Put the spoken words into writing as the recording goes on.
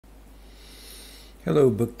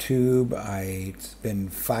Hello BookTube. It's been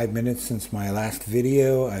 5 minutes since my last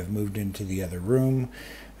video. I've moved into the other room.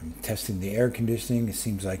 I'm testing the air conditioning. It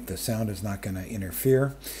seems like the sound is not going to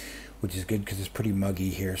interfere, which is good because it's pretty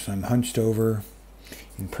muggy here. So I'm hunched over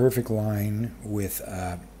in perfect line with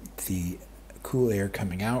the cool air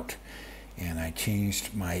coming out. And I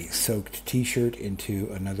changed my soaked t-shirt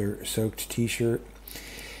into another soaked t-shirt.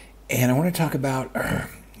 And I want to talk about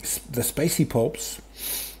the spicy pulps.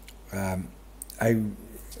 A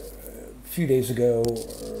few days ago,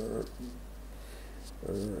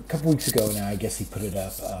 or a couple weeks ago now, I guess he put it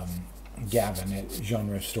up, Gavin at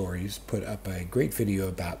Genre Stories put up a great video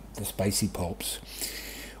about the spicy pulps,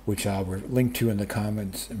 which I'll link to in the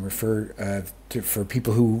comments and refer to for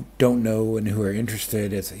people who don't know and who are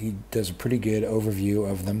interested. He does a pretty good overview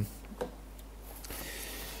of them,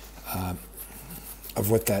 of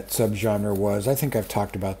what that subgenre was. I think I've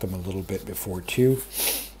talked about them a little bit before too.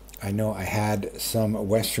 I know I had some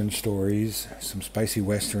Western stories, some spicy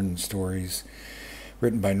Western stories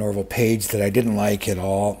written by Norval Page that I didn't like at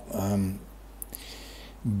all.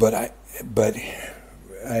 But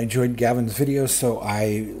I enjoyed Gavin's video, so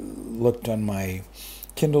I looked on my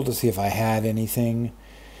Kindle to see if I had anything.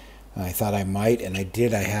 I thought I might, and I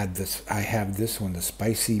did. I have this one, the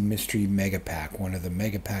Spicy Mystery Mega Pack, one of the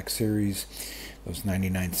Mega Pack series. Those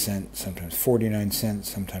 99 cents, sometimes 49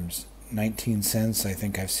 cents, sometimes 19 cents. I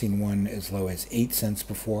think I've seen one as low as 8 cents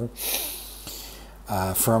before.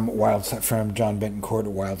 From John Betancourt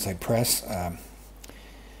at Wildside Press.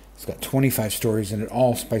 It's got 25 stories in it,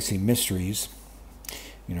 all spicy mysteries.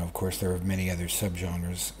 You know, of course, there are many other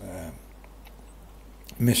subgenres.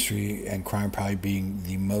 Mystery and crime probably being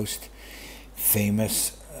the most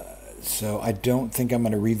famous. So I don't think I'm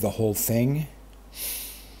going to read the whole thing.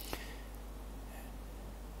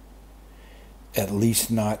 At least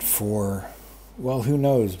not for, well, who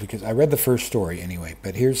knows, because I read the first story anyway,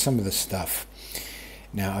 but here's some of the stuff.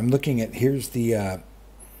 Now I'm looking at, here's the, I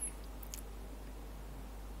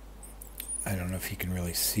don't know if you can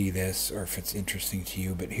really see this or if it's interesting to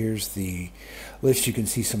you, but here's the list. You can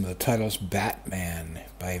see some of the titles. Batman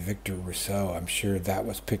by Victor Rousseau. I'm sure that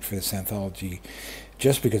was picked for this anthology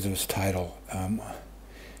just because of its title.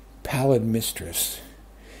 Pallid Mistress.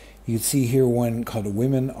 You can see here one called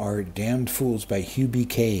Women Are Damned Fools by Hugh B.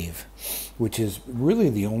 Cave, which is really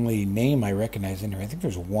the only name I recognize in here. I think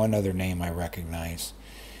there's one other name I recognize.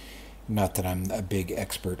 Not that I'm a big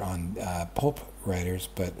expert on pulp writers,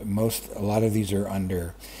 but a lot of these are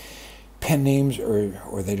under pen names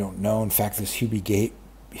or they don't know. In fact, this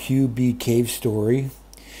Hugh B. Cave story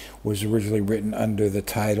was originally written under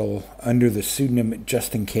the pseudonym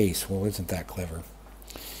Just in Case. Well, isn't that clever?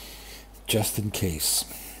 Just in Case.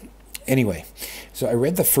 Anyway, so I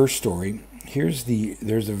read the first story. There's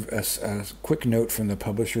a quick note from the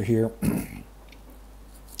publisher here.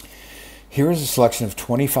 Here is a selection of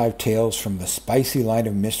 25 tales from the spicy line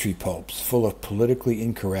of mystery pulps, full of politically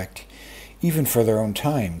incorrect, even for their own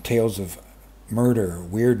time, tales of murder,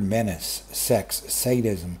 weird menace, sex,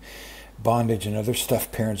 sadism, bondage, and other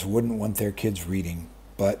stuff parents wouldn't want their kids reading.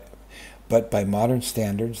 But by modern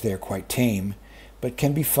standards, they are quite tame, but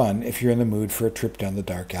can be fun if you're in the mood for a trip down the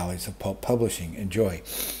dark alleys of pulp publishing. Enjoy.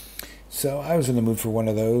 So I was in the mood for one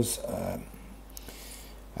of those.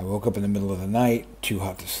 I woke up in the middle of the night, too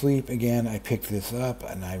hot to sleep again. I picked this up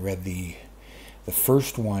and I read the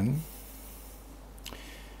first one,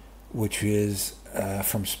 which is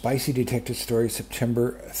from Spicy Detective Stories,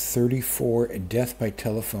 September 34, Death by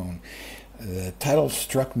Telephone. The title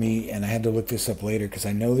struck me, and I had to look this up later because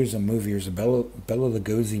I know there's a movie. There's a Bela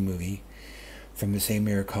Lugosi movie from the same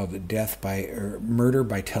era called Murder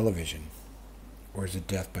by Television. Or is it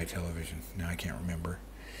Death by Television? No, I can't remember.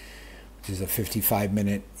 Which is a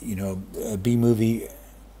 55-minute, B-movie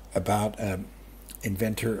about an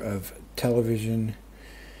inventor of television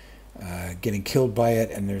getting killed by it,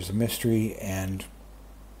 and there's a mystery, and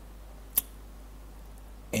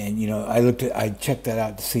I checked that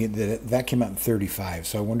out to see that came out in 35,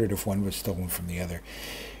 so I wondered if one was stolen from the other.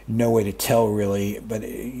 No way to tell really, but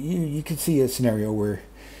you could see a scenario where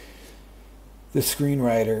the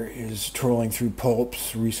screenwriter is trolling through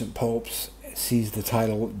recent pulps, sees the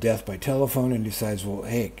title Death by Telephone, and decides, well,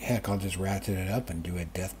 hey, heck, I'll just ratchet it up and do a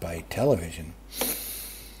Death by Television.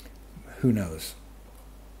 Who knows?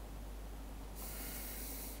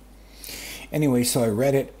 Anyway, so I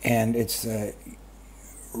read it, and it's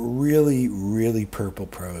really, really purple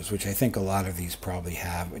prose, which I think a lot of these probably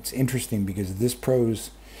have. It's interesting because this prose,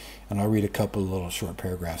 and I'll read a couple of little short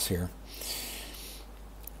paragraphs here,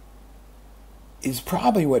 is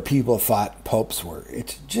probably what people thought pulps were.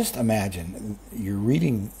 It's just imagine you're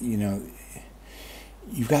reading,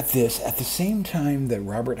 you've got this at the same time that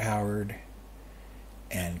Robert Howard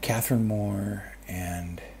and Catherine Moore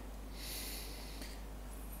and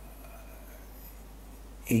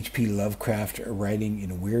H.P. Lovecraft are writing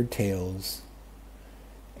in weird tales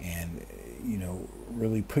and, you know,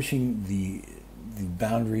 really pushing the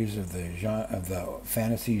boundaries of the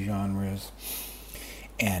fantasy genres.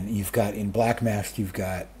 And you've got in Black Mask, you've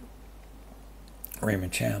got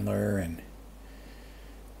Raymond Chandler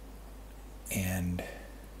and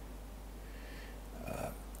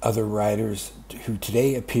other writers who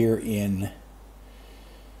today appear in,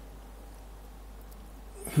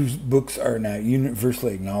 whose books are now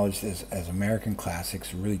universally acknowledged as American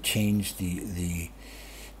classics, really changed the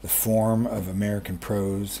form of American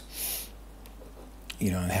prose,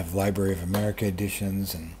 you know, and have Library of America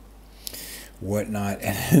editions and whatnot,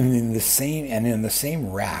 and in the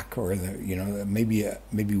same rack, or you know, maybe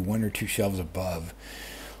one or two shelves above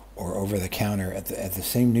or over the counter at the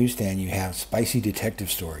same newsstand, you have spicy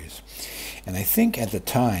detective stories. And I think at the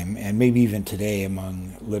time, and maybe even today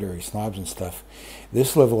among literary snobs and stuff,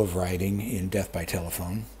 this level of writing in Death by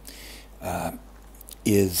Telephone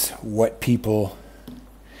is what people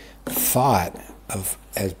thought of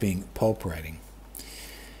as being pulp writing.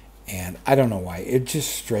 And I don't know why. It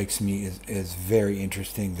just strikes me as very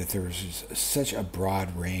interesting that there was such a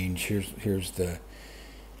broad range. Here's the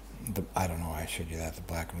I don't know why I showed you that, the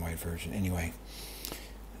black and white version. Anyway,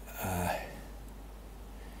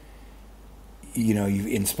 you know,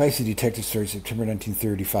 in Spicy Detective Stories, September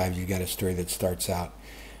 1935, you got a story that starts out,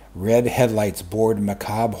 red headlights bored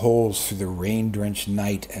macabre holes through the rain-drenched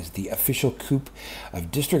night as the official coupe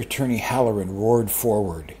of District Attorney Halloran roared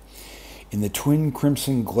forward. In the twin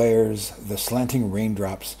crimson glares, the slanting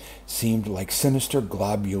raindrops seemed like sinister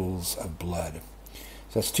globules of blood.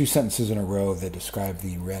 So that's two sentences in a row that describe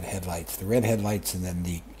the red headlights. The red headlights and then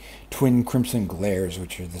the twin crimson glares,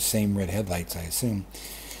 which are the same red headlights, I assume.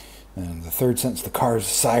 And the third sentence, the car's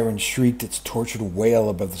siren shrieked its tortured wail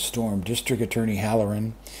above the storm. District Attorney Halloran,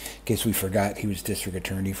 in case we forgot he was District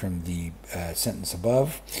Attorney from the sentence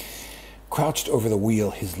above, crouched over the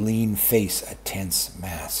wheel, his lean face a tense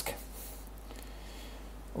mask.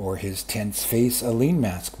 Or his tense face a lean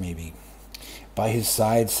mask, maybe. By his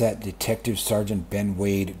side sat Detective Sergeant Ben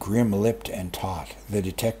Wade, grim-lipped and taut. The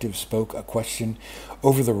detective spoke a question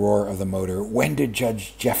over the roar of the motor. When did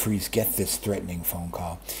Judge Jeffries get this threatening phone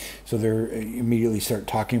call? So they immediately start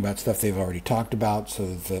talking about stuff they've already talked about, so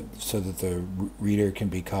that the reader can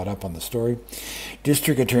be caught up on the story.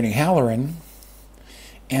 District Attorney Halloran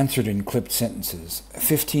answered in clipped sentences.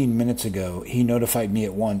 15 minutes ago, he notified me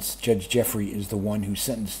at once. Judge Jeffrey is the one who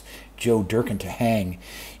sentenced Joe Durkin to hang.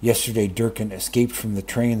 Yesterday, Durkin escaped from the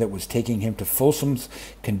train that was taking him to Folsom's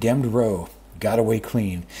condemned row. Got away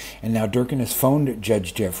clean. And now Durkin has phoned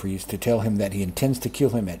Judge Jeffries to tell him that he intends to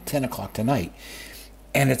kill him at 10 o'clock tonight.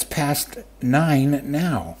 And it's past 9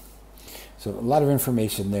 now. So a lot of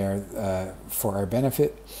information there for our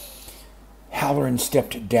benefit. Halloran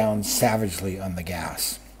stepped down savagely on the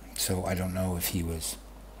gas. So I don't know if he was...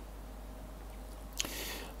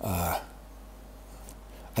 I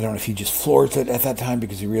don't know if he just floors it at that time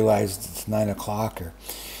because he realized it's 9 o'clock. Or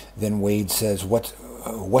then Wade says,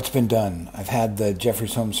 what's been done? I've had the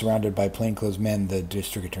Jeffries home surrounded by plainclothes men, the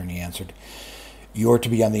district attorney answered. You're to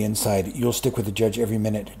be on the inside. You'll stick with the judge every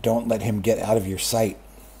minute. Don't let him get out of your sight.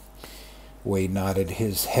 Wade nodded.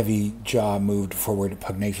 His heavy jaw moved forward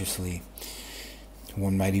pugnaciously.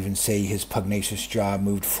 One might even say his pugnacious jaw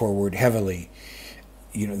moved forward heavily.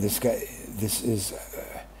 You know, this is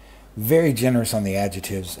very generous on the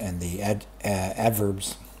adjectives and the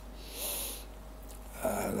adverbs.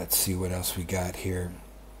 Let's see what else we got here.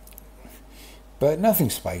 But nothing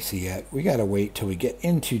spicy yet. We got to wait till we get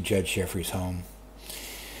into Judge Jeffrey's home.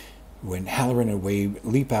 When Halloran and Wade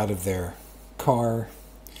leap out of their car.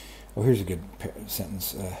 Oh, here's a good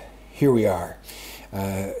sentence. Here we are.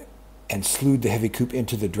 And slewed the heavy coupe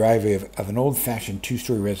into the driveway of an old-fashioned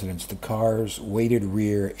two-story residence. The car's weighted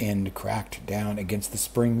rear end cracked down against the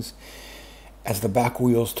springs as the back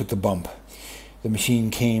wheels took the bump. The machine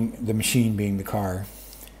being the car,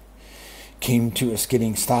 came to a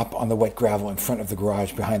skidding stop on the wet gravel in front of the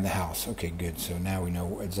garage behind the house. Okay, good. So now we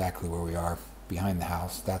know exactly where we are, behind the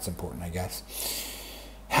house. That's important, I guess.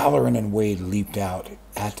 Halloran and Wade leaped out.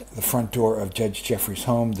 At the front door of Judge Jeffrey's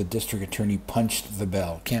home, the district attorney punched the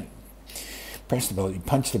bell. Can't press the bell. You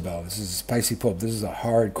punch the bell. This is a spicy pulp. This is a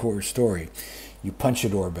hardcore story. You punch a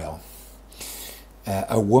doorbell.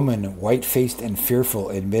 A woman, white-faced and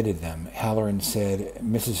fearful, admitted them. Halloran said,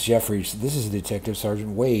 Mrs. Jeffries, this is Detective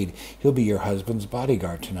Sergeant Wade. He'll be your husband's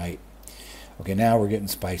bodyguard tonight. Okay, now we're getting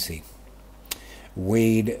spicy.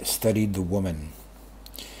 Wade studied the woman.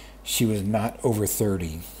 She was not over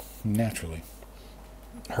 30, naturally.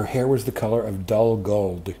 Her hair was the color of dull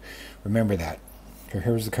gold. Remember that. Her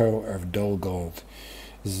hair was the color of dull gold.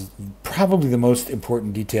 This is probably the most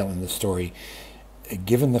important detail in the story,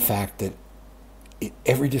 given the fact that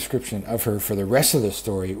every description of her for the rest of the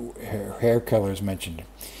story, her hair color is mentioned.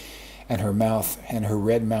 And her mouth, and her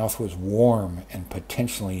red mouth was warm and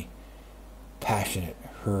potentially passionate.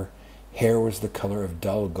 Her hair was the color of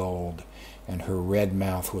dull gold, and her red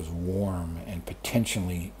mouth was warm and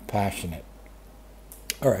potentially passionate.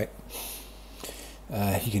 All right.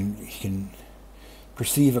 He can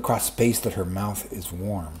perceive across space that her mouth is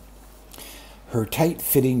warm. Her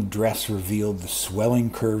tight-fitting dress revealed the swelling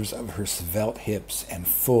curves of her svelte hips and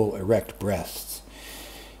full, erect breasts.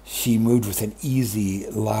 She moved with an easy,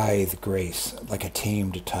 lithe grace, like a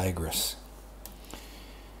tamed tigress.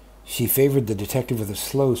 She favored the detective with a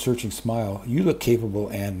slow, searching smile. "You look capable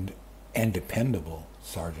and dependable,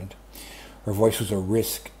 Sergeant." Her voice was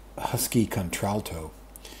a husky contralto.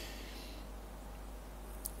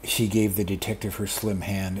 She gave the detective her slim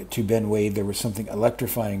hand. To Ben Wade, there was something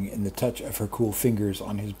electrifying in the touch of her cool fingers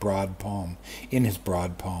on his broad palm,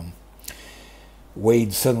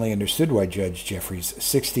 Wade suddenly understood why Judge Jeffries,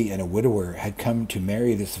 60 and a widower, had come to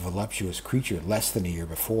marry this voluptuous creature less than a year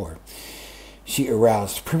before. She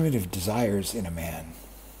aroused primitive desires in a man.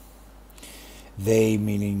 They,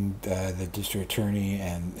 meaning the district attorney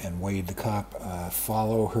and Wade the cop,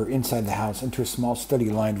 follow her inside the house into a small study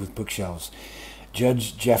lined with bookshelves.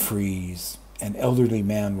 Judge Jeffries, an elderly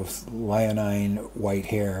man with leonine white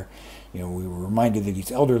hair. We were reminded that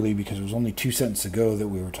he's elderly because it was only 2 sentences ago that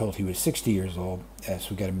we were told he was 60 years old. So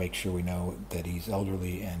we got to make sure we know that he's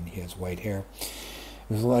elderly and he has white hair.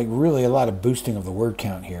 There's really a lot of boosting of the word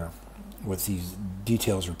count here, with these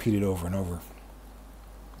details repeated over and over.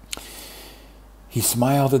 He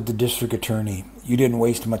smiled at the district attorney. "You didn't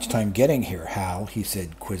waste much time getting here, Hal," he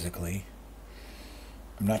said quizzically.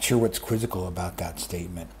 I'm not sure what's quizzical about that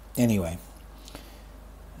statement. Anyway,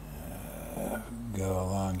 go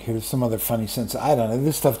along. Here's some other funny sense. I don't know.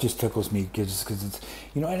 This stuff just tickles me because it's,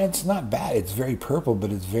 and it's not bad. It's very purple,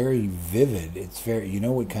 but it's very vivid. It's very,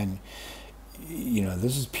 what kind,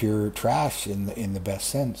 this is pure trash in the best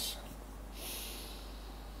sense.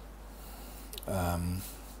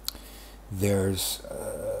 There's,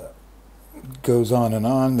 goes on and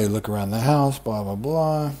on. They look around the house, blah, blah,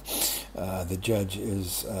 blah. The judge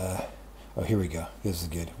is, oh, here we go. This is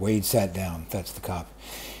good. Wade sat down. That's the cop.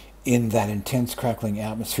 In that intense, crackling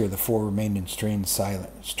atmosphere, the four remained in strained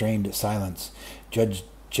silence. Judge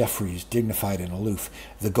Jeffries, dignified and aloof.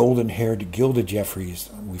 The golden-haired Gilda Jeffries,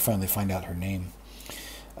 we finally find out her name,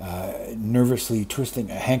 nervously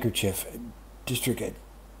twisting a handkerchief. District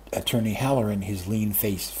Attorney Halloran, his lean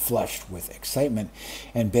face flushed with excitement,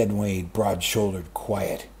 and Ben Wade, broad-shouldered,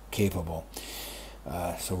 quiet, capable.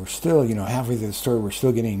 So we're still, halfway through the story, we're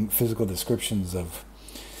still getting physical descriptions of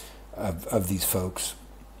these folks.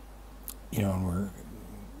 And we're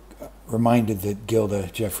reminded that Gilda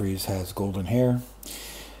Jeffries has golden hair.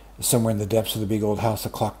 Somewhere in the depths of the big old house, the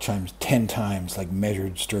clock chimes 10 times, like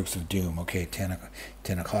measured strokes of doom. Okay, 10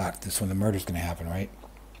 o'clock. This is when the murder's going to happen, right?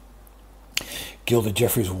 Gilda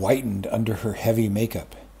Jeffries whitened under her heavy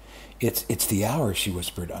makeup. It's the hour, she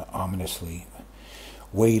whispered ominously.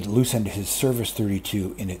 Wade loosened his service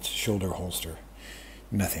 .32 in its shoulder holster.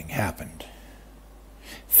 Nothing happened.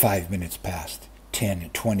 5 minutes passed. 10,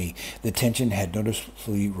 20. The tension had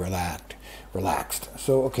noticeably relaxed.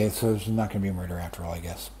 So there's not going to be a murder after all, I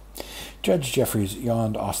guess. Judge Jeffries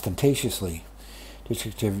yawned ostentatiously.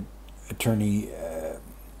 District Attorney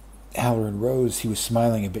Halloran rose. He was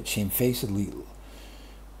smiling a bit shamefacedly.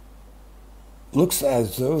 "Looks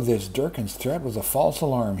as though this Durkin's threat was a false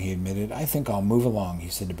alarm," he admitted. "I think I'll move along," he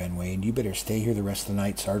said to Ben Wade. "You better stay here the rest of the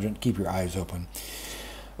night, Sergeant. Keep your eyes open."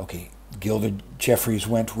 Okay. Gilda Jeffries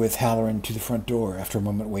went with Halloran to the front door. After a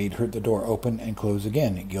moment, Wade heard the door open and close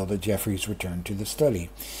again. Gilda Jeffries returned to the study.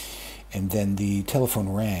 And then the telephone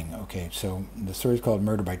rang. Okay, so the story's called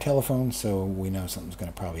Murder by Telephone, so we know something's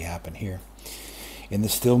going to probably happen here. In the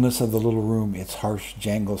stillness of the little room, its harsh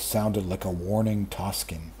jangle sounded like a warning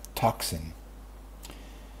tocsin.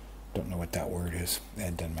 Don't know what that word is.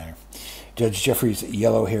 It doesn't matter. Judge Jeffries'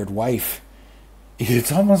 yellow-haired wife.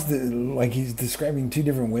 It's almost like he's describing two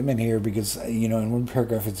different women here because, in one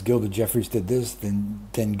paragraph it's Gilda Jeffries did this, then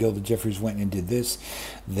Gilda Jeffries went and did this,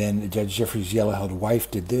 then Judge Jeffries' yellow-haired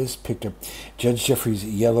wife did this, picked up, Judge Jeffries'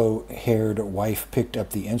 yellow-haired wife picked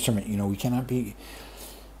up the instrument. We cannot be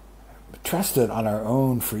trusted on our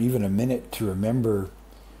own for even a minute to remember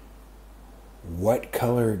what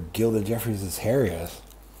color Gilda Jeffries' hair is.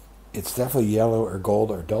 It's definitely yellow or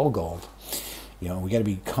gold or dull gold. You know, we got to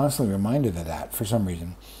be constantly reminded of that for some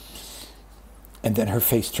reason. And then her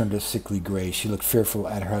face turned a sickly gray. She looked fearful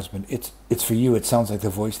at her husband. It's for you. It sounds like the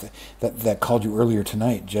voice that called you earlier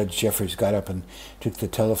tonight. Judge Jeffries got up and took the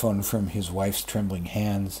telephone from his wife's trembling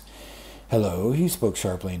hands. Hello, he spoke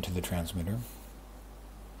sharply into the transmitter.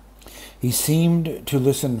 He seemed to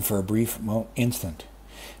listen for a brief instant.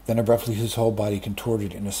 Then abruptly his whole body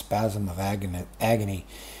contorted in a spasm of agony.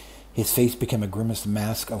 His face became a grimaced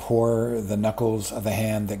mask of horror. The knuckles of the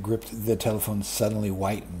hand that gripped the telephone suddenly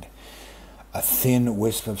whitened. A thin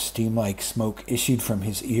wisp of steam-like smoke issued from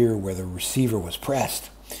his ear where the receiver was pressed.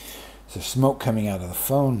 There's smoke coming out of the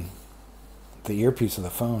phone, the earpiece of the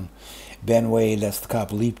phone. Ben Wade, that's the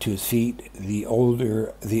cop, leaped to his feet. The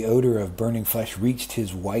odor of burning flesh reached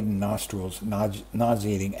his widened nostrils,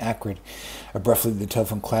 nauseating, acrid. Abruptly, the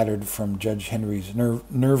telephone clattered from Judge Henry's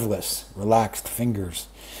nerveless, relaxed fingers.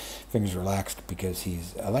 Fingers relaxed because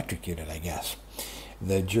he's electrocuted, I guess.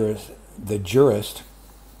 The jurist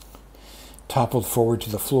toppled forward to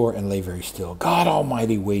the floor and lay very still. God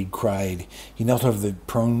Almighty, Wade cried. He knelt over the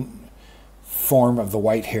prone form of the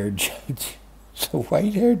white-haired judge. The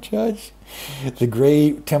white-haired judge? The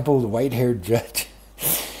gray-templed, white-haired judge.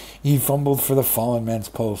 He fumbled for the fallen man's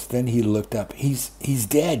pulse. Then he looked up. He's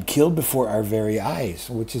dead, killed before our very eyes,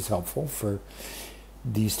 which is helpful for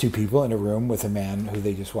these two people in a room with a man who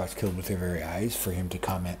they just watched killed with their very eyes, for him to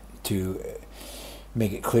comment, to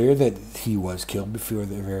make it clear that he was killed before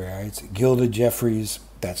their very eyes. Gilda Jeffries,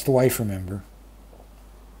 that's the wife, remember.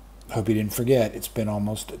 Hope you didn't forget. It's been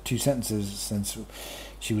almost 2 sentences since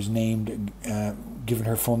she was named, given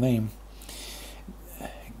her full name.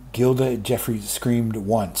 Gilda Jeffries screamed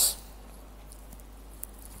once.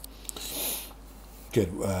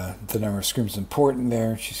 Good. The number of screams is important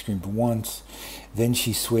there. She screamed once. Then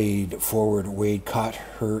she swayed forward. Wade caught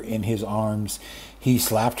her in his arms. He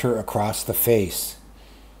slapped her across the face.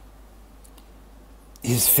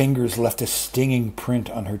 His fingers left a stinging print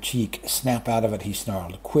on her cheek. Snap out of it, he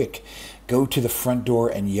snarled. Quick, go to the front door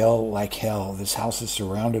and yell like hell. This house is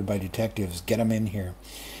surrounded by detectives. Get them in here.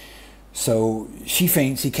 So she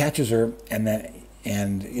faints. He catches her, and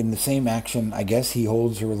in the same action, I guess he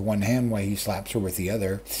holds her with one hand while he slaps her with the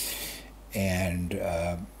other. And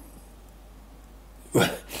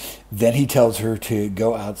then he tells her to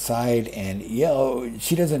go outside and yell.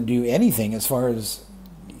 She doesn't do anything as far as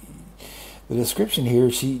the description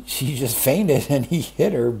here. She just fainted and he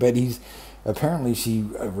hit her, but apparently she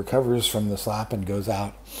recovers from the slap and goes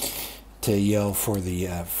out to yell for the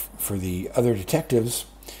other detectives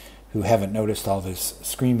who haven't noticed all this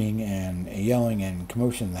screaming and yelling and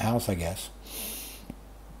commotion in the house, I guess.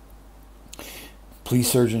 Police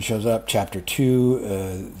surgeon shows up, chapter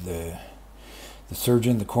 2. The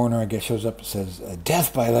surgeon, the coroner, I guess, shows up and says,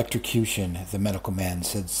 death by electrocution, the medical man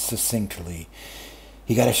said succinctly.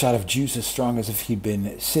 He got a shot of juice as strong as if he'd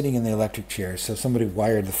been sitting in the electric chair. So somebody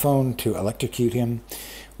wired the phone to electrocute him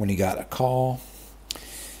when he got a call.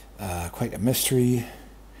 Quite a mystery.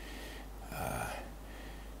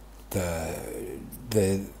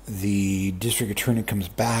 The district attorney comes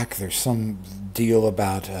back. There's some deal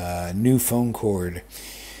about a new phone cord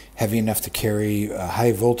heavy enough to carry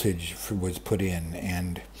high voltage was put in,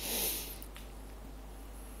 and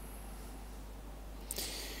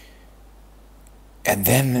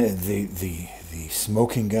then the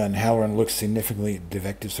smoking gun. Halloran looks significantly at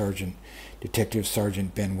Detective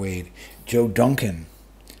Sergeant Ben Wade. Joe Duncan,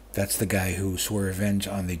 that's the guy who swore revenge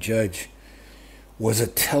on the judge, was a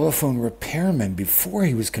telephone repairman before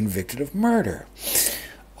he was convicted of murder.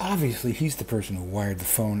 Obviously, he's the person who wired the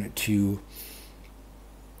phone to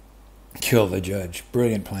kill the judge.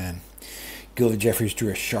 Brilliant plan. Gilda Jeffries drew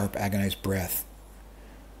a sharp, agonized breath.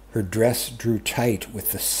 Her dress drew tight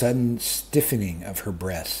with the sudden stiffening of her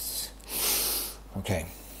breasts. Okay.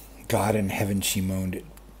 God in heaven, she moaned.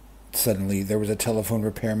 Suddenly, there was a telephone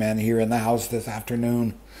repairman here in the house this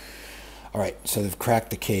afternoon. All right, so they've cracked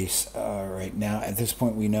the case. All right, now at this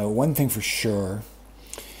point we know one thing for sure.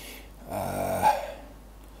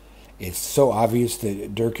 It's so obvious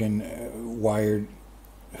that Durkin wired,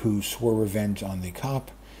 who swore revenge on the cop,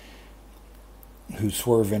 who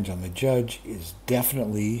swore revenge on the judge, is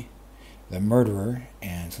definitely the murderer.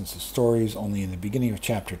 And since the story is only in the beginning of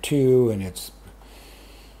chapter 2, and it's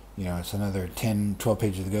another 10, 12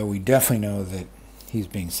 pages to go, we definitely know that he's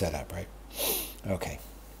being set up, right? Okay.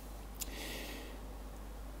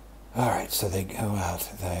 All right, so they go out.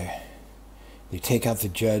 They take out the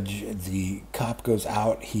judge. The cop goes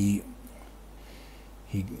out. The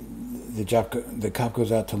cop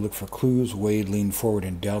goes out to look for clues. Wade leaned forward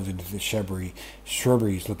and delved into the shrubbery.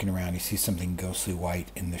 He's looking around. He sees something ghostly white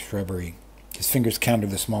in the shrubbery. His fingers counted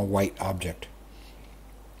the small white object.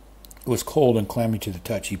 was cold and clammy to the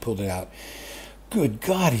touch. He pulled it out. "Good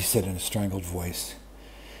God," he said in a strangled voice.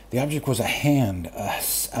 The object was a hand,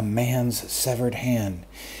 a man's severed hand.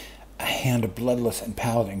 A hand bloodless and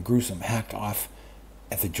pallid and gruesome, hacked off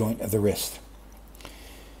at the joint of the wrist.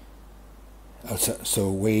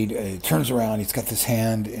 So Wade turns around. He's got this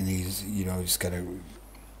hand, and he's got to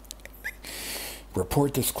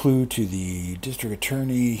report this clue to the district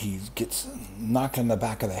attorney. He gets knocked on the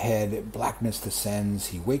back of the head. Blackness descends.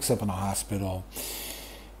 He wakes up in a hospital.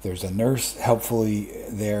 There's a nurse helpfully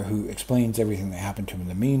there who explains everything that happened to him in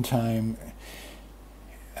the meantime.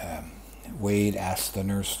 Wade asks the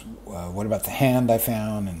nurse, "What about the hand I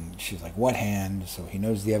found?" And she's like, "What hand?" So he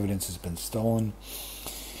knows the evidence has been stolen.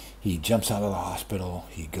 He jumps out of the hospital.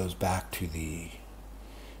 He goes back to the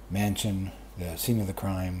mansion, the scene of the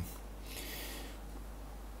crime.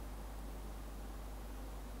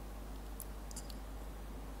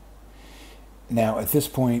 Now, at this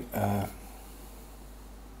point, I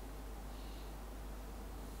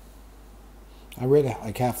read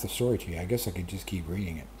like half the story to you. I guess I could just keep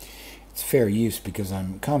reading it. It's fair use because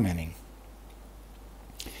I'm commenting.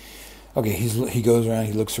 Okay, he goes around,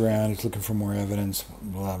 he looks around, he's looking for more evidence,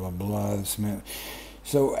 blah, blah, blah.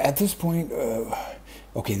 So at this point,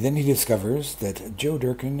 okay, then he discovers that Joe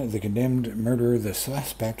Durkin, the condemned murderer, the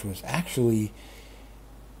suspect, has actually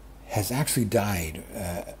died,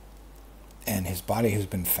 and his body has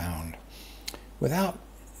been found without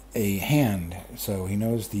a hand. So he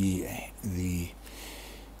knows the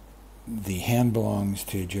hand belongs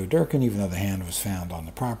to Joe Durkin, even though the hand was found on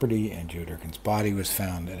the property, and Joe Durkin's body was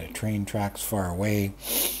found at a train tracks far away.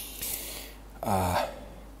 A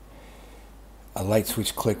light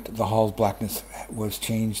switch clicked. The hall's blackness was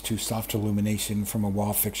changed to soft illumination from a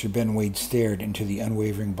wall fixture. Ben Wade stared into the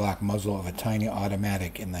unwavering black muzzle of a tiny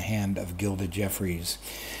automatic in the hand of Gilda Jeffries,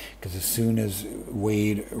 because as soon as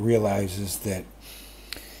Wade realizes that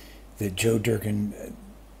Joe Durkin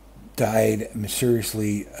died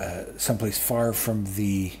mysteriously someplace far from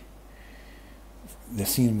the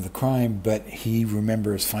scene of the crime, but he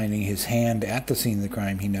remembers finding his hand at the scene of the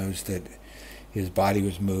crime, he knows that his body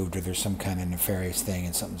was moved, or there's some kind of nefarious thing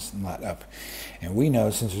and something's not up. And we know,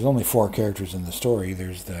 since there's only 4 characters in the story,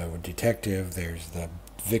 there's the detective, there's the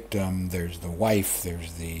victim, there's the wife,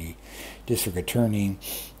 there's the district attorney,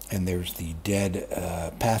 and there's the dead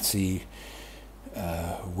Patsy.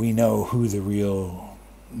 We know who the real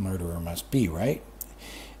murderer must be, right?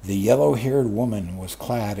 The yellow-haired woman was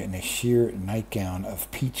clad in a sheer nightgown of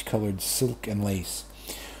peach-colored silk and lace.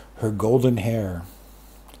 Her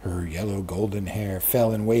yellow golden hair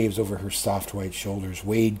fell in waves over her soft white shoulders.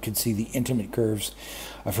 Wade could see the intimate curves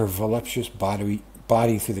of her voluptuous body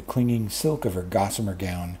through the clinging silk of her gossamer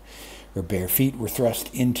gown. Her bare feet were thrust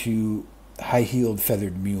into high-heeled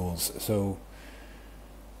feathered mules. So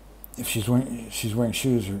if she's wearing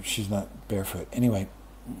shoes, or she's not barefoot. Anyway,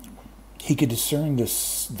 he could discern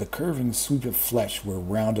the curving sweep of flesh where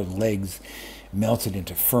rounded legs melted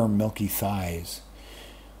into firm, milky thighs.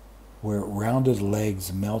 And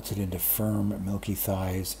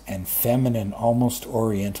feminine, almost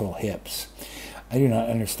oriental hips. I do not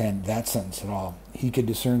understand that sentence at all. He could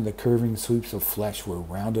discern the curving sweeps of flesh where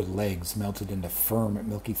rounded legs melted into firm,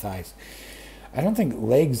 milky thighs. I don't think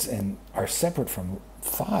legs are separate from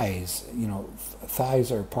thighs.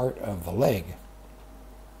 Thighs are part of the leg.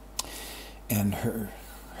 And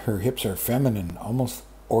her hips are feminine, almost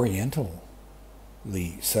orientally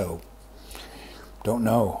so. Don't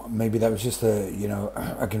know. Maybe that was just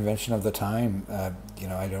a convention of the time. I've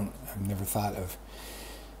never thought of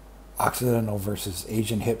Occidental versus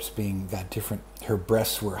Asian hips being that different. Her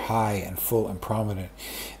breasts were high and full and prominent,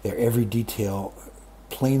 their every detail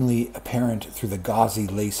plainly apparent through the gauzy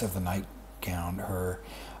lace of the nightgown. Her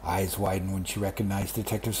eyes widened when she recognized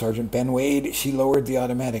Detective Sergeant Ben Wade. She lowered the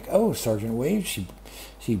automatic. "Oh, Sergeant Wade," she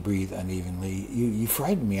breathed unevenly. You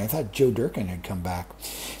frightened me. I thought Joe Durkin had come back."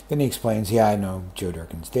 Then he explains, "Yeah, I know Joe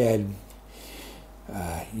Durkin's dead.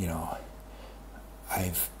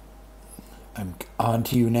 I'm on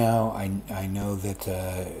to you now. I know that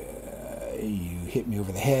you hit me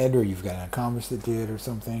over the head, or you've got an accomplice that did, or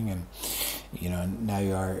something, and now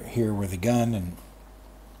you are here with a gun." And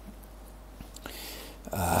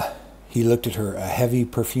he looked at her. A heavy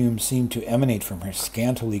perfume seemed to emanate from her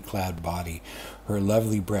scantily clad body. Her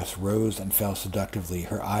lovely breasts rose and fell seductively.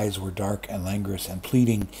 Her eyes were dark and languorous and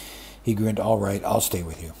pleading. He grinned. "All right, I'll stay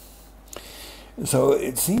with you." So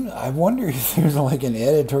it seems, I wonder if there's like an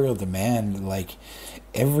editorial demand, like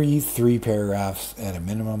every 3 paragraphs at a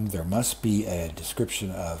minimum, there must be a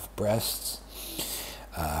description of breasts.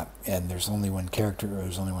 And there's only one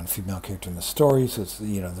female character in the story, so it's,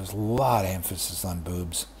 there's a lot of emphasis on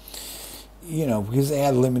boobs. you know, because they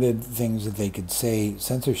had limited things that they could say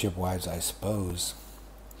censorship-wise, I suppose.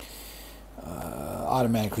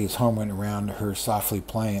 Automatically his arm went around her softly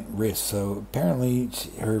pliant wrist, so apparently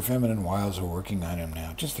her feminine wiles were working on him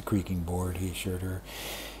now. Just a creaking board, he assured her.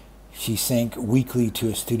 She sank weakly to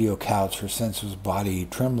a studio couch, her sensuous body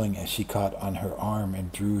trembling as she caught on her arm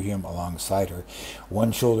and drew him alongside her.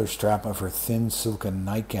 One shoulder strap of her thin silken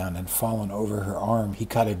nightgown had fallen over her arm. He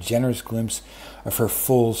caught a generous glimpse of her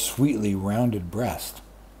full, sweetly rounded breast.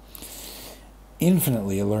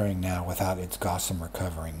 Infinitely alluring now without its gossamer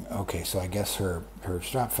covering. Okay, so I guess her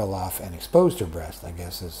strap fell off and exposed her breast, I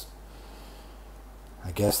guess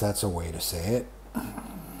that's a way to say it.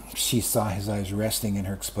 She saw his eyes resting in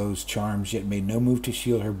her exposed charms, yet made no move to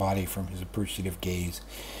shield her body from his appreciative gaze.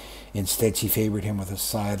 Instead, she favored him with a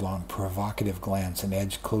sidelong, provocative glance and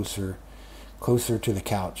edged closer to the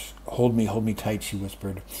couch. Hold me tight, she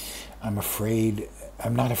whispered. I'm not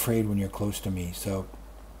afraid when you're close to me. So,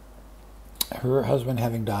 her husband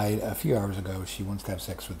having died a few hours ago, she wants to have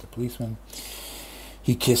sex with the policeman.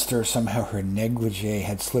 He kissed her. Somehow her negligee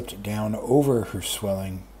had slipped down over her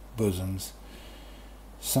swelling bosoms.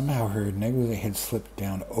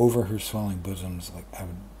 Like, I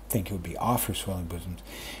would think it would be off her swelling bosoms,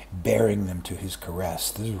 bearing them to his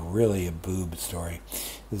caress. This is really a boob story.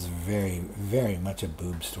 This is very, very much a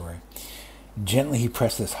boob story. Gently he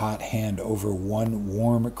pressed his hot hand over one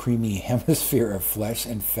warm, creamy hemisphere of flesh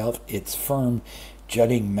and felt its firm,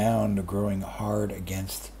 jutting mound growing hard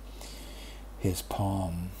against his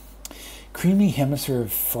palm. Creamy hemisphere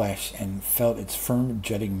of flesh and felt its firm,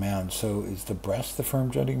 jutting mound. So is the breast the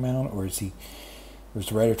firm, jutting mound, or is the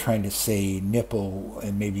writer trying to say nipple,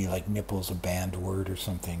 and maybe like nipple's a banned word or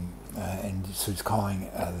something, and so he's calling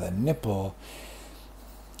the nipple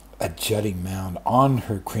a jutting mound on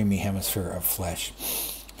her creamy hemisphere of flesh.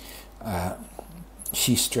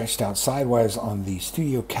 She stretched out sidewise on the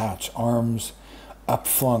studio couch, arms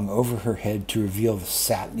upflung over her head to reveal the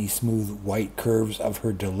satiny, smooth, white curves of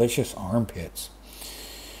her delicious armpits.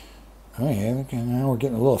 Oh yeah, okay, now we're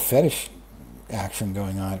getting a little fetish action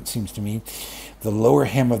going on, it seems to me. The lower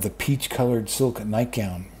hem of the peach-colored silk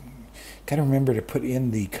nightgown. Got to remember to put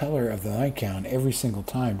in the color of the nightgown every single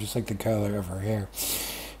time, just like the color of her hair.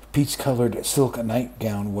 Peach-colored silk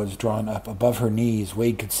nightgown was drawn up above her knees.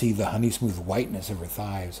 Wade could see the honey-smooth whiteness of her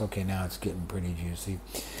thighs. Okay, now it's getting pretty juicy.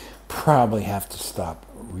 Probably have to stop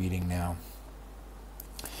reading now.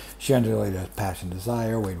 She undulated a passion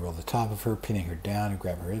desire. Wade rolled the top of her, pinning her down and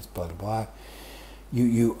grabbed her wrist, blah, blah,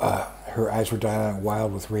 blah. Her eyes were dilating,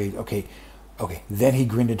 wild with rage. Okay. Then he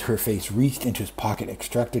grinned into her face, reached into his pocket,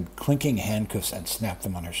 extracted clinking handcuffs, and snapped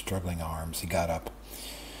them on her struggling arms. He got up.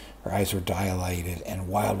 Her eyes were dilated and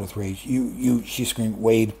wild with rage. She screamed.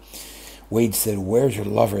 Wade said, "Where's your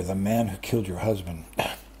lover, the man who killed your husband?"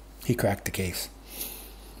 He cracked the case.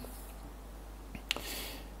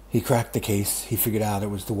 He figured out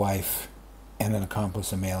it was the wife and an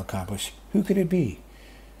accomplice, a male accomplice. Who could it be?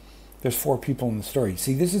 There's 4 people in the story.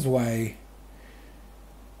 See, this is why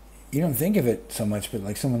you don't think of it so much, but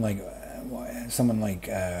like someone like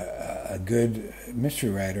a good mystery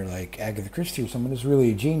writer like Agatha Christie or someone is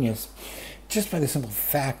really a genius, just by the simple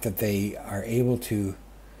fact that they are able to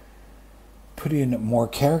put in more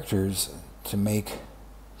characters to make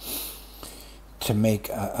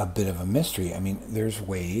a bit of a mystery. I mean, there's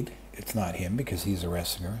Wade. It's not him because he's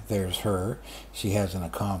arresting her. There's her. She has an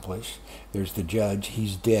accomplice. There's the judge.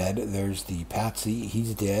 He's dead. There's the patsy.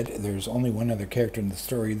 He's dead. There's only one other character in the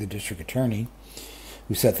story, the district attorney,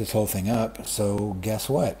 who set this whole thing up. So guess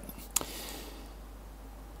what?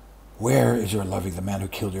 Where is your lover, the man who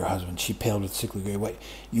killed your husband? She paled with sickly gray. What?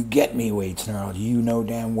 You get me, Wade snarled. You know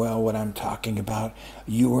damn well what I'm talking about.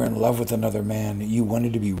 You were in love with another man. You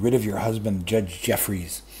wanted to be rid of your husband, Judge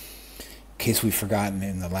Jeffries. In case we've forgotten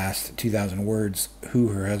in the last 2,000 words who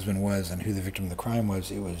her husband was and who the victim of the crime was,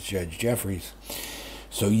 it was Judge Jeffries.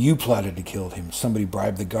 So you plotted to kill him. Somebody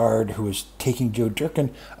bribed the guard who was taking Joe Durkin,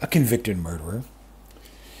 a convicted murderer.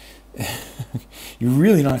 You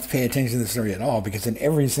really don't have to pay attention to the story at all, because in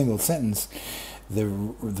every single sentence the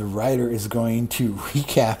writer is going to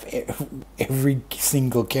recap every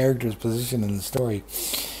single character's position in the story.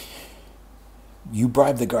 You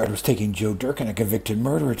bribed the guard who was taking Joe Durkin, a convicted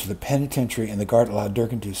murderer, to the penitentiary, and the guard allowed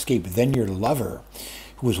Durkin to escape. Then your lover,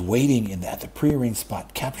 who was waiting at the prearranged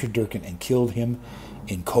spot, captured Durkin and killed him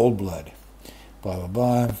in cold blood. Blah, blah,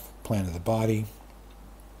 blah. Plan of the body.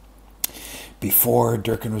 Before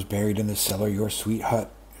Durkin was buried in the cellar, your sweetheart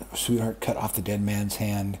cut off the dead man's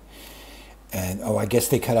hand. And, I guess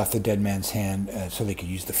they cut off the dead man's hand so they could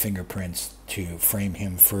use the fingerprints to frame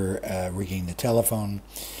him for rigging the telephone.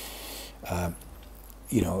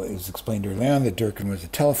 you know, it was explained early on that Durkin was a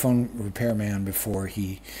telephone repairman before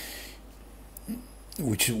he,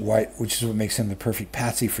 which is what makes him the perfect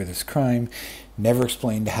patsy for this crime. Never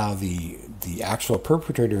explained how the actual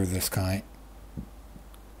perpetrator of this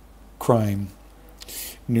crime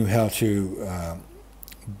knew how to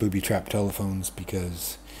booby trap telephones,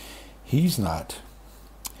 because he's not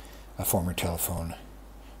a former telephone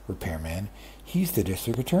repairman. He's the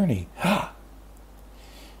district attorney.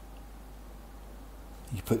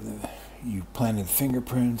 You planted the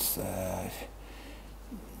fingerprints.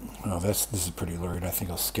 Oh, this is pretty lurid. I think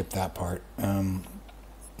I'll skip that part.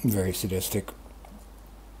 Very sadistic.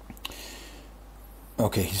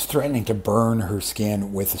 Okay, he's threatening to burn her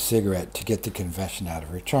skin with a cigarette to get the confession out of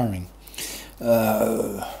her. Charming.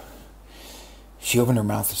 She opened her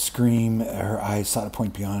mouth to scream. Her eyes sought a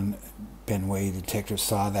point beyond Ben Wade. The detective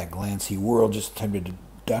saw that glance. He whirled, just attempted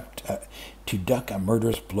to duck a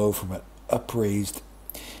murderous blow from an upraised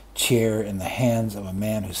chair in the hands of a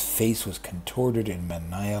man whose face was contorted in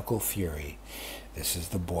maniacal fury. This is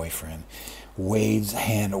the boyfriend. Wade's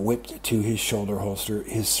hand whipped to his shoulder holster.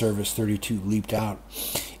 His service 32 leaped out.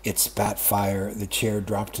 It spat fire. The chair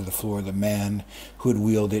dropped to the floor. The man who had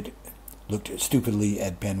wielded it looked stupidly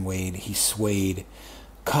at Ben Wade. He swayed,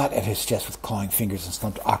 caught at his chest with clawing fingers, and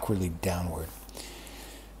slumped awkwardly downward.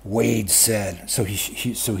 Wade said, so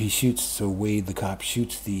Wade, the cop,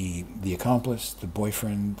 shoots the accomplice, the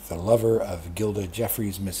boyfriend, the lover of Gilda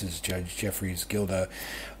Jeffries, Mrs. Judge Jeffries, Gilda,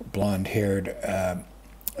 blonde-haired,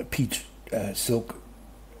 peach silk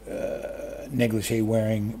negligee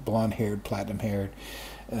wearing, blonde-haired, platinum-haired,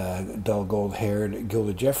 dull gold-haired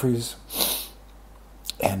Gilda Jeffries,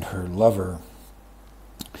 and her lover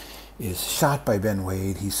is shot by Ben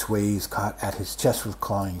Wade. He sways, caught at his chest with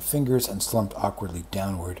clawing fingers, and slumped awkwardly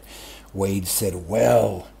downward. Wade said,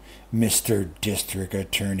 "Well, Mr. District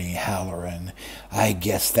Attorney Halloran, I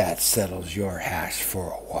guess that settles your hash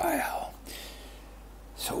for a while."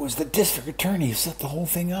 So it was the district attorney who set the whole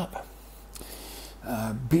thing up.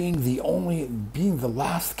 Being the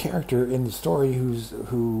last character in the story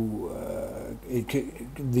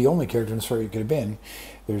the only character in the story it could have been.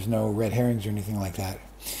 There's no red herrings or anything like that.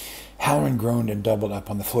 Halloran groaned and doubled up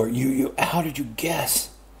on the floor. How did you guess?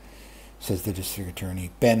 Says the district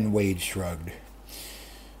attorney. Ben Wade shrugged.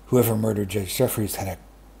 Whoever murdered Judge Jeffries had a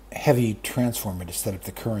heavy transformer to set up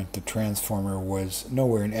the current. The transformer was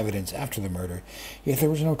nowhere in evidence after the murder, yet there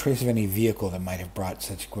was no trace of any vehicle that might have brought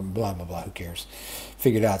such equipment. Blah, blah, blah. Who cares?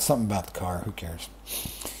 Figured out something about the car. Who cares?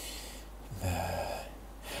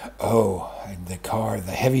 The car,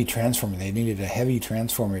 the heavy transformer. They needed a heavy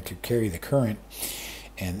transformer to carry the current,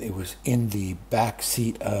 and it was in the back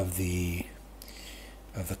seat of the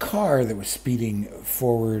car that was speeding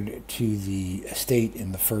forward to the estate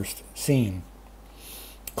in the first scene.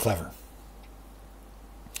 Clever.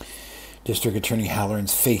 District Attorney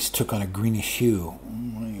Halloran's face took on a greenish hue.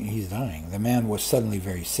 He's dying. The man was suddenly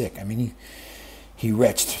very sick. I mean, he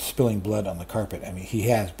retched, spilling blood on the carpet. I mean, he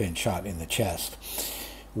has been shot in the chest.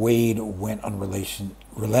 Wade went on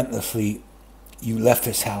relentlessly. "You left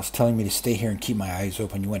this house telling me to stay here and keep my eyes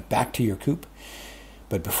open. You went back to your coupe.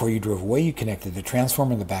 But before you drove away, you connected the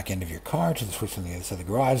transformer in the back end of your car to the switch on the other side of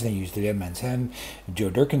the garage. Then you used the dead man's hand, Joe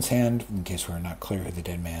Durkin's hand, in case we're not clear who the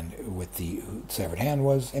dead man with the severed hand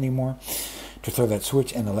was anymore, to throw that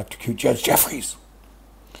switch and electrocute Judge Jeffries.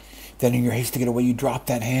 Then in your haste to get away, you dropped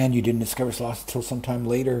that hand. You didn't discover its loss until sometime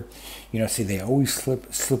later." You know, see, they always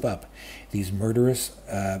slip up. These murderous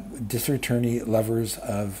district attorney lovers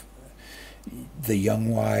of the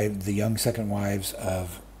young second wives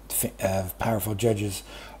of powerful judges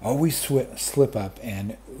always slip up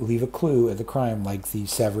and leave a clue at the crime, like the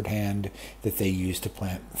severed hand that they used to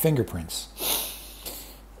plant fingerprints.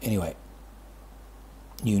 Anyway,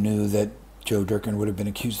 you knew that Joe Durkin would have been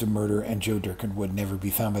accused of murder, and Joe Durkin would never be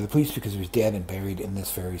found by the police because he was dead and buried in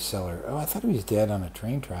this very cellar. Oh, I thought he was dead on a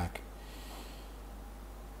train track.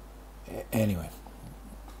 Anyway.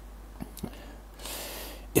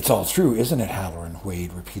 "It's all true, isn't it, Halloran?"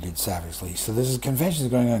 Wade repeated savagely. So this confession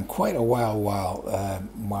is going on quite a while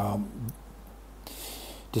while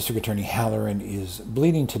District Attorney Halloran is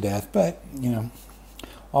bleeding to death. But, you know,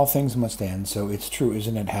 all things must end. So it's true,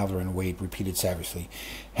 isn't it, Halloran? Wade repeated savagely.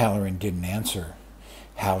 Halloran didn't answer.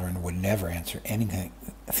 Halloran would never answer anything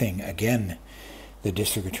again. The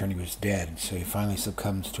district attorney was dead, so he finally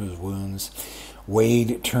succumbs to his wounds.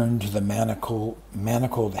 Wade turned to the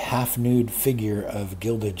manacled, half-nude figure of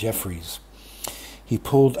Gilda Jeffries. He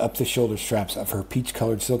pulled up the shoulder straps of her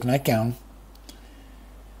peach-colored silk nightgown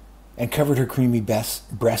and covered her creamy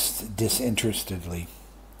breasts disinterestedly.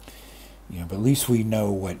 You know, but at least we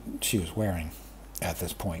know what she was wearing at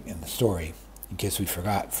this point in the story. in case we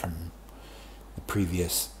forgot from the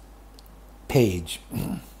previous page.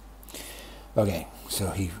 Okay, so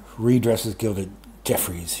he redresses Gilda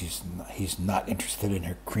Jeffries. He's not interested in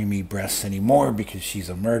her creamy breasts anymore because she's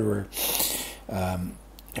a murderer. I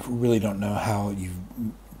really don't know how you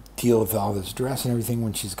deal with all this dress and everything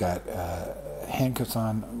when she's got handcuffs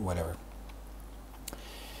on, whatever.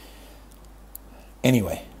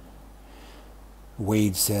 Anyway,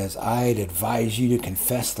 Wade says, "I'd advise you to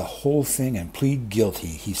confess the whole thing and plead guilty,"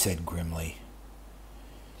 he said grimly.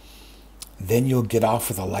 "Then you'll get off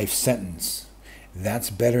with a life sentence.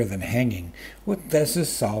 That's better than hanging." Well, this is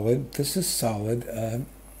solid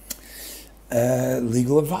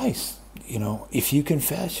legal advice. You know, if you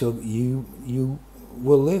confess, you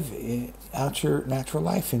will live out your natural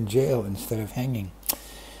life in jail instead of hanging.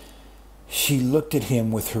 She looked at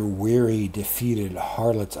him with her weary, defeated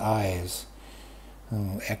harlot's eyes.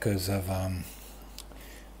 Oh, echoes of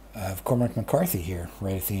Cormac McCarthy here,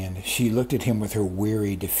 right at the end. She looked at him with her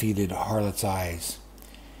weary, defeated harlot's eyes.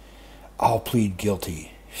 "I'll plead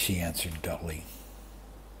guilty," she answered dully.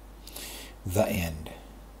 The end.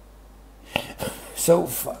 So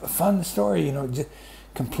fun story, you know, just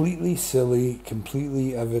completely silly,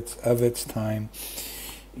 completely of its time.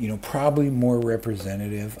 You know, probably more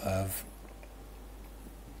representative of,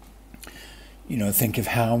 you know, think of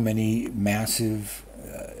how many massive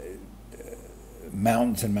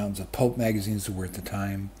mountains and mountains of pulp magazines there were at the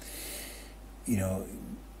time. You know,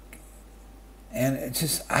 and it's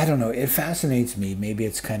just, I don't know, it fascinates me. Maybe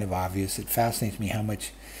it's kind of obvious. It fascinates me how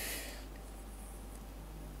much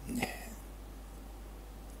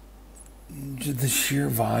the sheer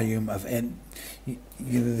volume of, and you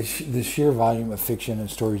know, the sheer volume of fiction and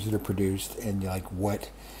stories that are produced, and like what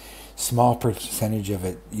small percentage of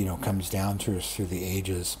it, you know, comes down to us through the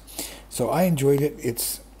ages. So I enjoyed it.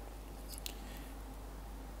 It's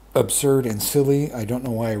absurd and silly. I don't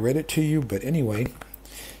know why I read it to you, but anyway,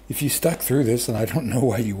 if you stuck through this, and I don't know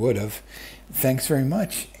why you would have, thanks very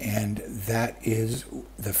much. And that is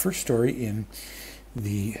the first story in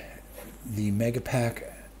the Mega Pack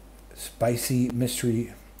Spicy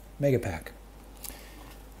Mystery Mega Pack.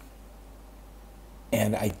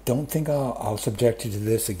 And I don't think I'll subject you to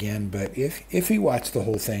this again, but if you watch the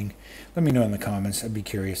whole thing, let me know in the comments. I'd be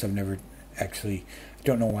curious. I've never actually, I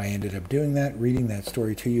don't know why I ended up doing that, reading that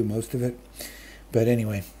story to you, most of it. But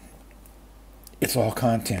anyway, it's all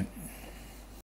content.